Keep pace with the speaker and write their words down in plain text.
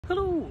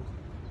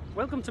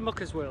Welcome to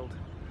Muckersworld.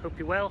 Hope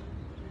you're well.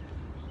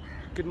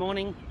 Good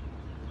morning,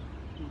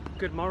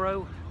 good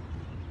morrow,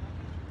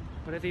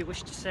 whatever you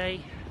wish to say.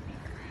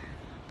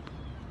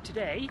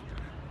 Today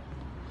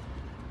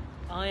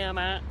I am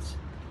at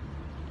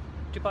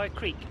Dubai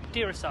Creek,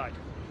 Deira side.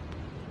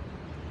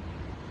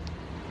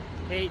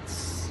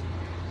 It's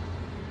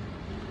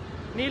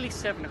nearly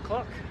 7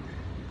 o'clock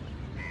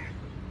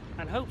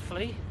and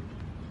hopefully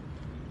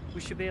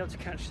we should be able to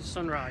catch the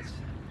sunrise.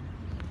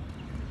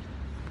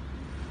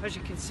 As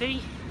you can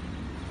see,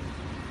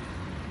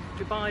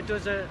 Dubai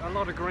does a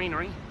lot of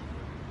greenery,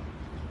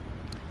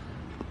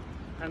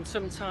 and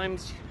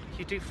sometimes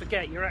you do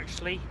forget you're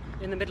actually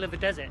in the middle of a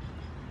desert.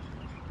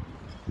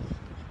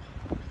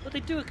 But they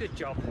do a good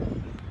job.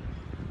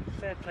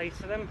 Fair play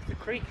to them. The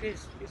creek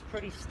is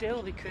pretty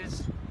still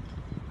because,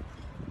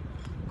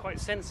 quite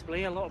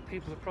sensibly, a lot of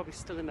people are probably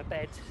still in their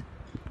beds.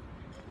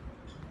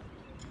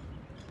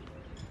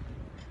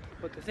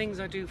 But the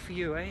things I do for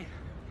you,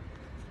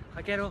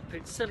 I get up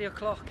at silly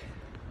o'clock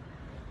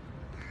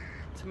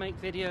to make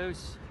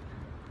videos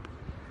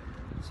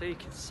so you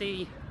can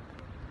see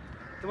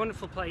the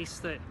wonderful place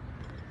that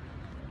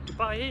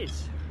Dubai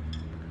is.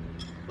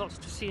 Lots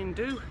to see and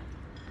do,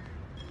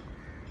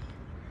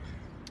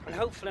 and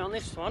hopefully on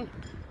this one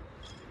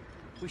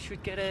we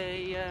should get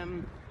a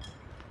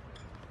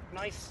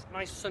nice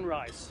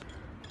sunrise.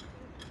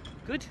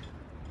 Good?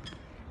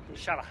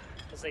 Inshallah,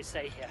 as they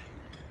say here.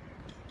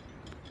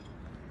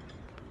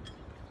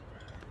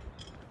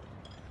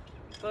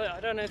 But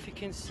I don't know if you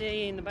can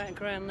see in the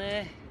background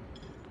there,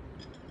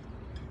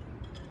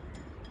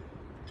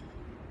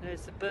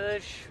 there's the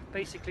Burj.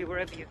 Basically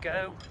wherever you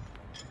go,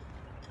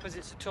 because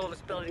it's the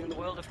tallest building in the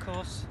world, of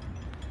course,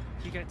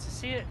 you get to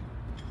see it.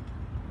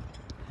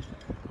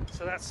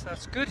 So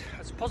that's good,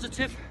 that's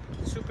positive,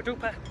 super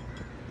duper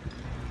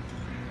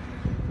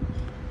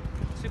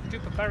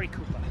Barry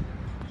Cooper.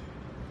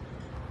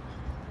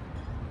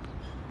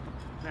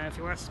 Now if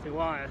you ask me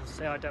why, I'll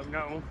say I don't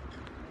know.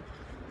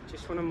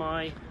 Just one of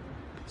my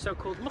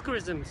so-called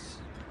Muckerisms.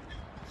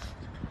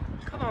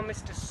 Come on,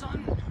 Mr.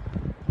 Sun.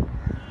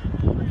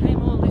 I came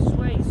all this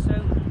way so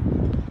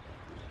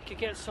you could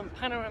get some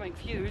panoramic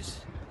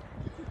views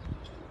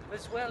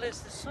as well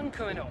as the sun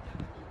coming up.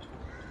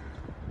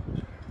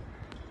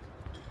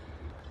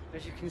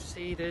 As you can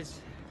see, there's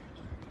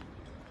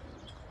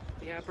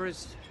the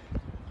Abras.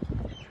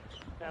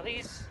 Now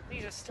these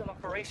are still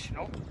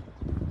operational,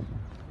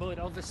 but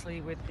obviously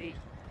with the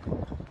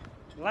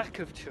lack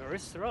of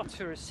tourists, there are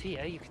tourists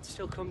here, you can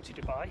still come to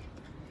Dubai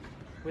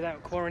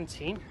without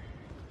quarantine.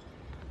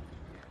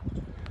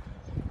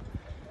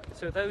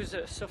 So those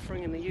that are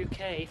suffering in the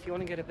UK, if you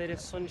want to get a bit of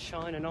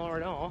sunshine and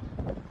R&R,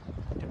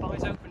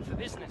 Dubai's open for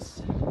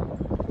business.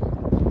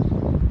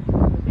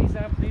 But these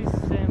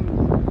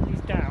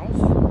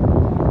dhows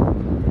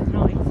at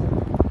night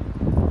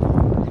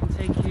can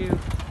take you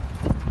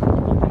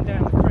up and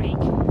down the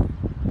creek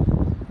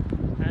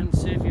and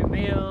serve you a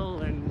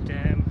meal, and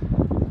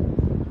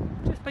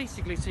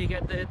basically so you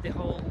get the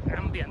whole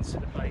ambience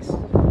of the place.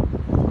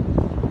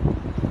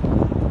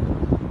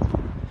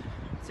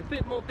 It's a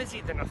bit more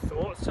busy than I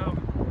thought, so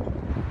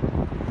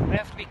I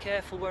have to be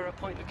careful where I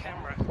point the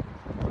camera.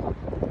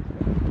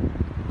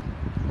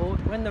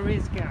 But when there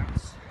is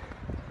gaps,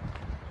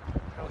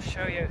 I'll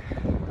show you.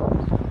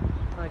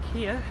 Like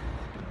here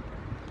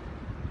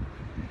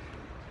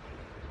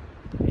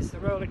is the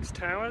Rolex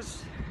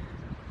Towers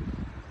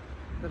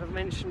that I've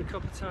mentioned a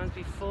couple of times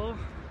before.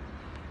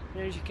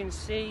 And as you can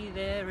see,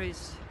 there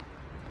is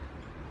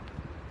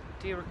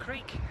Deira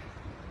Creek.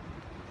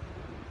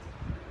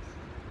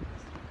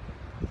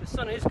 The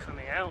sun is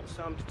coming out,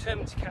 so I'm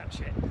determined to catch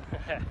it.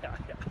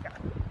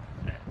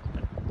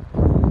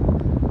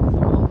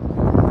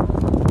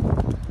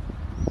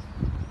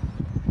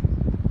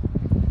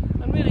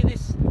 And really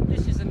this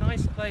is a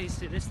nice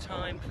place at this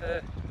time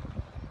for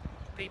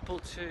people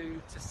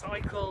to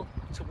cycle,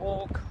 to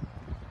walk,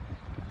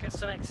 get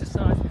some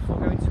exercise before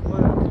going to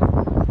work.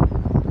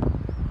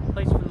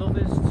 Place for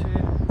lovers to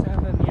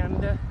have a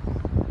meander.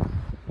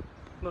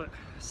 But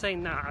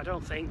saying that, I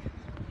don't think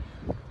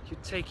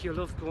you'd take your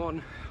loved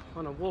one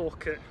on a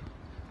walk at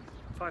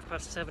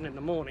 7:05 in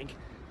the morning,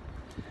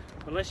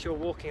 unless you're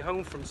walking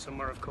home from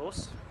somewhere, of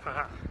course.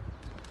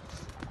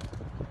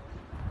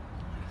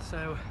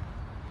 So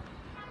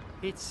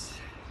it's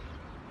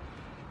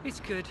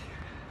good.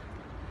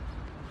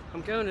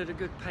 I'm going at a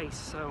good pace,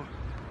 so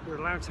you're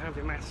allowed to have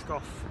your mask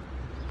off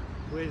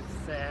with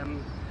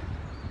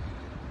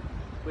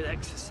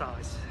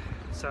exercise,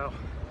 so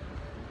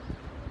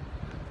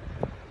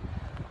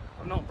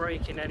I'm not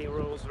breaking any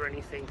rules or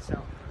anything,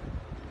 so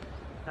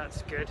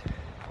that's good.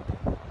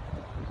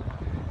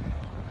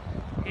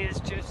 Here's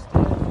just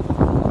a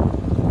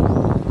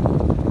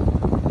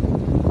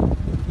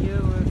view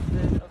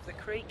of the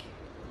creek.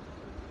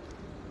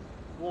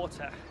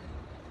 Water,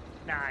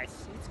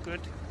 nice, it's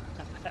good.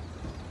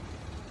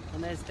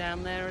 And there's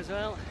down there as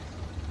well.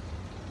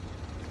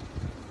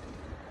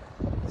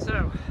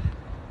 So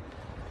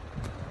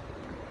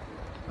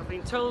I've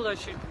been told I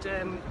should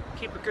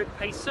keep a good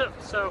pace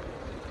up, so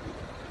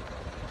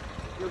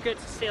you'll get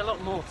to see a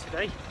lot more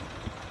today.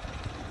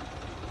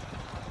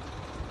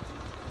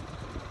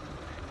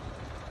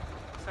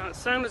 So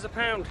sound as a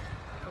pound,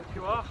 hope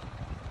you are.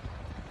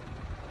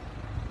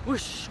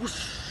 Whoosh,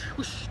 whoosh,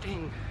 whoosh,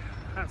 ding.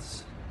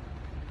 That's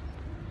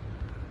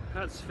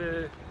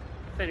for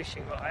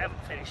finishing, but I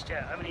haven't finished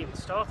yet, I haven't even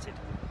started.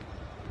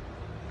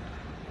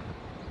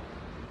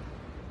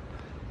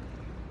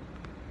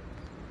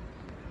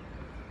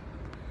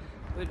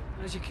 But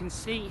as you can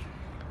see,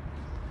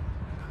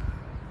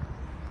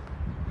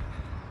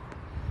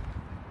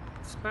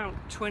 it's about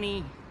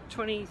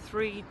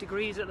 23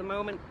 degrees at the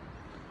moment.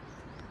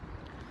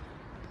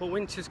 But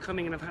winter's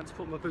coming and I've had to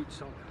put my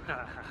boots on.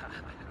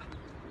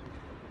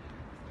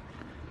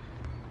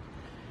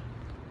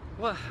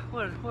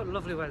 What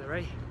lovely weather,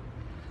 eh?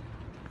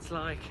 It's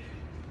like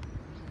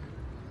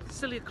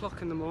silly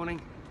o'clock in the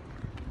morning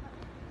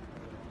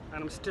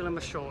and I'm still in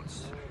my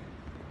shorts.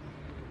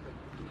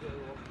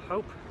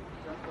 Hope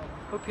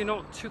you're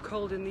not too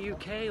cold in the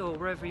UK or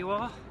wherever you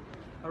are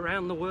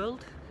around the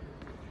world.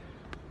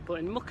 But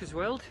in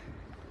Muckersworld,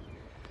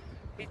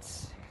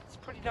 it's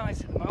pretty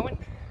nice at the moment.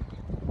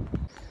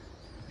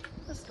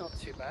 That's not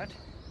too bad.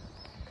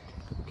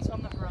 It's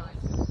on the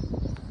horizon.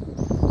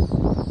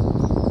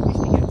 At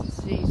least you get to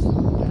see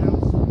some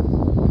downs.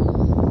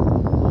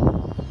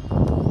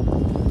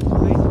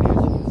 Basically, as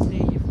you can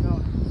see, you've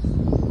got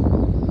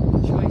a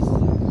choice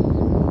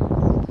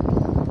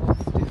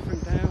of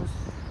different downs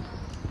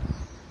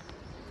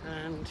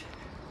and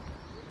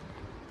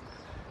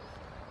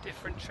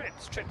different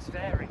trips. Trips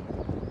vary.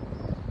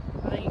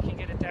 I think you can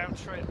get a down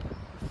trip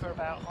for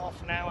about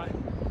half an hour.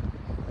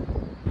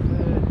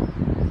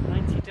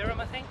 90 dirham,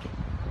 I think.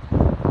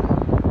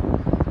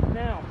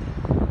 Now,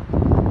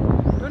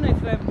 I don't know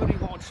if everybody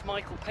watched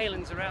Michael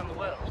Palin's Around the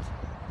World,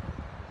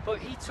 but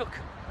he took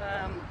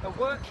a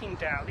working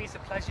dhow. These are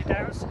pleasure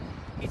dhows.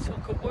 He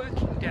took a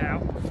working dhow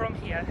from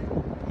here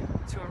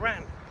to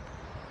Iran,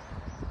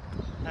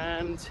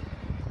 and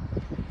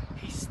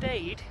he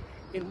stayed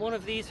in one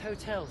of these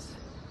hotels.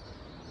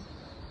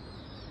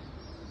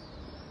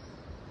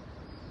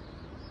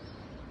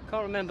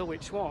 Can't remember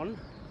which one.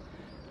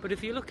 But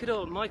if you look it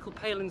up, Michael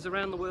Palin's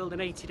Around the World in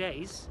 80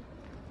 Days,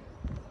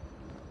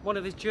 one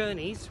of his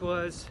journeys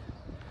was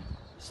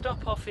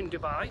stop off in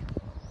Dubai,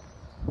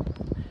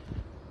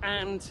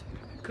 and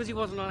because he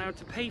wasn't allowed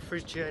to pay for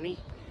his journey,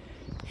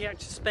 he had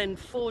to spend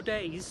 4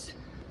 days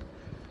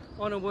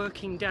on a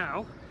working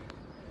dhow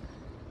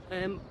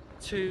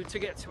to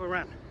get to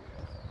Iran.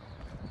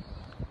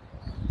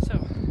 So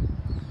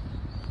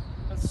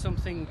that's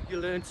something, you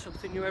learn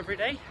something new every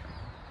day.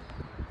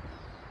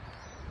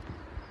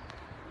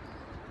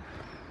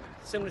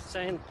 Similar to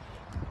saying,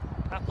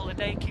 apple a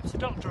day keeps the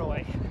doctor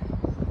away.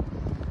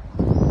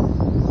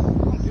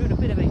 I'm doing a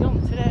bit of a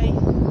yawn today.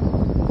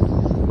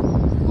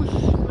 Whoosh,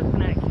 flip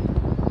neck.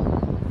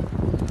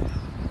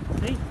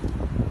 See?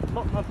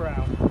 Not my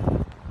brow.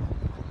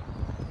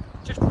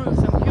 Just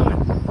proves I'm human.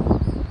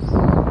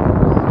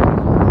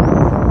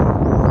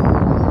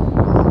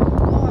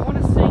 Oh, I want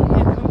to sing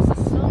Here Comes the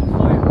Sun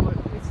for you, but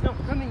it's not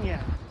coming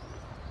yet.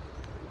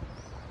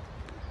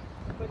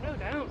 But no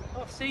doubt,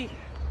 I'll see.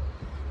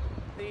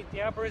 The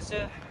Abras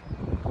are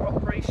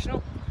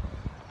operational.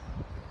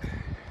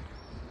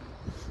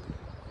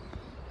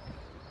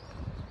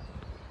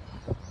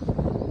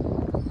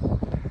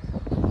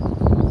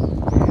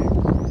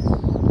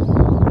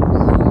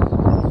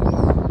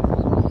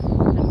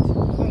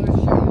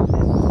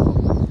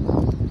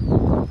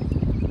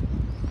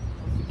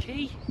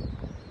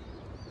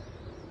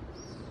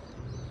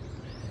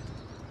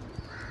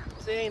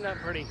 See, ain't that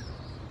pretty?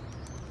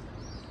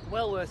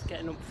 Well worth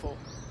getting up for.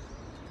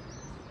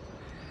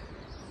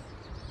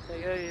 There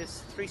you go,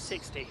 it's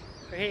 360.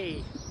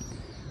 Hey,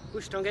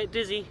 whoosh, don't get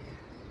dizzy.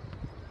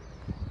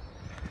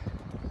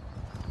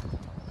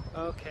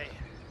 Okay.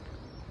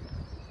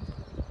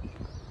 You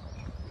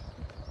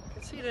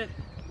can see the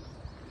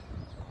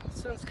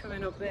sun's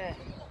coming up there.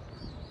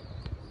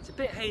 It's a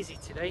bit hazy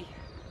today.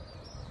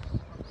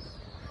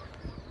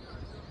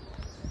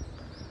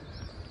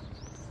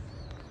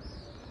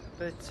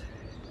 But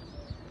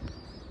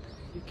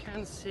you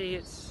can see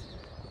it's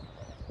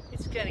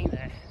getting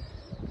there.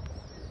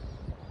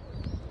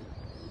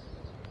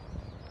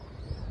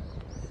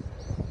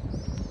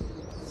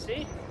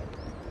 See?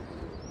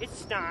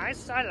 It's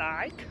nice, I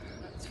like.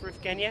 That's for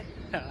Kenya.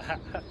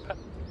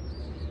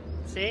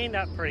 See, ain't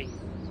that pretty?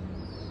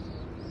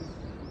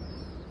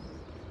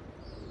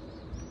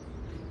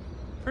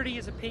 Pretty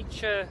as a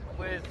picture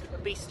with a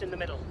beast in the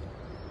middle.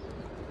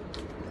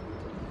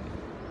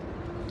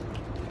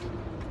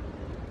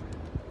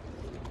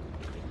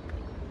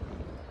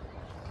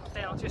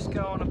 Then I'll just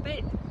go on a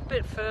bit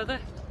further.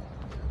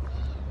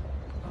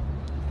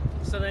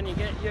 So then you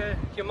get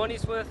your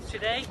money's worth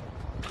today.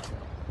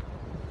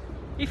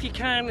 If you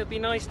can, it'd be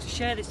nice to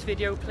share this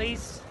video,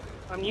 please.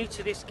 I'm new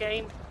to this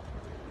game.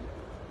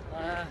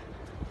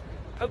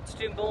 Hope to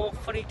do more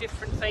funny,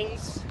 different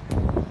things.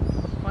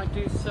 Might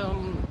do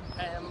some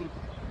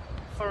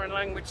foreign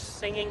language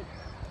singing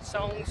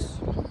songs.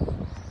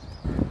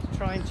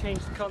 try and change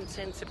the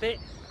content a bit.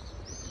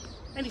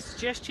 Any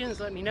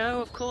suggestions, let me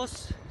know, of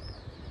course.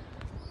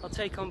 I'll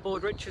take on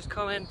board Richard's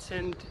comment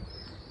and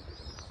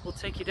we'll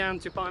take you down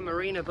to Dubai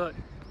Marina, but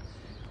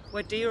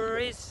where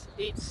Deira is,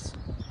 it's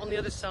on the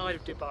other side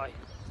of Dubai.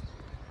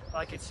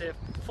 Like, it's a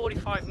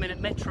 45-minute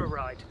metro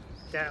ride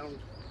down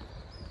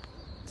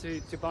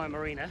to Dubai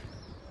Marina.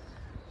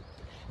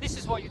 This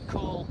is what you'd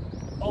call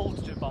old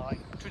Dubai,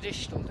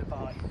 traditional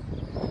Dubai.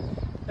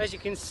 As you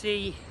can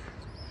see,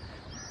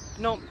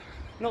 not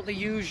the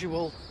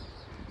usual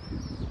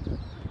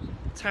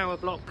tower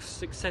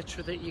blocks,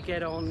 etc. that you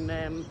get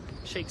on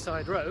Sheikh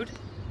Zayed Road.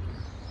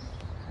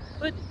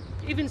 But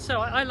even so,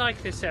 I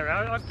like this area.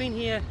 I've been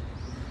here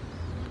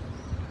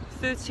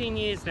 13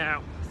 years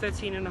now,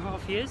 13 and a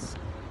half years.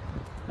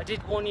 I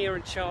did 1 year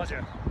in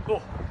Sharjah.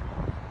 Oh,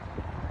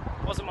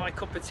 wasn't my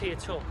cup of tea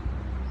at all.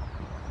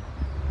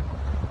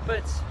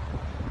 But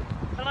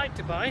I like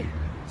Dubai.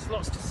 There's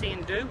lots to see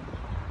and do.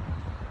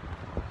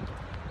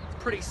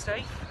 It's pretty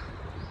safe.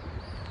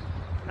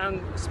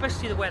 And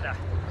especially the weather.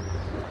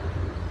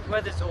 The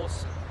weather's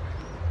awesome.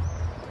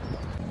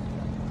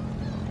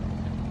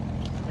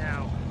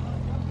 Now,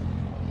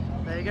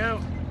 there you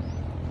go.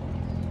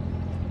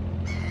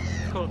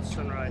 Caught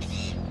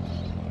sunrise.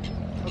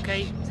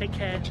 Okay, take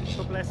care.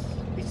 God bless.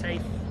 Be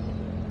safe.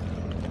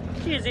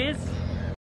 Cheers, ears.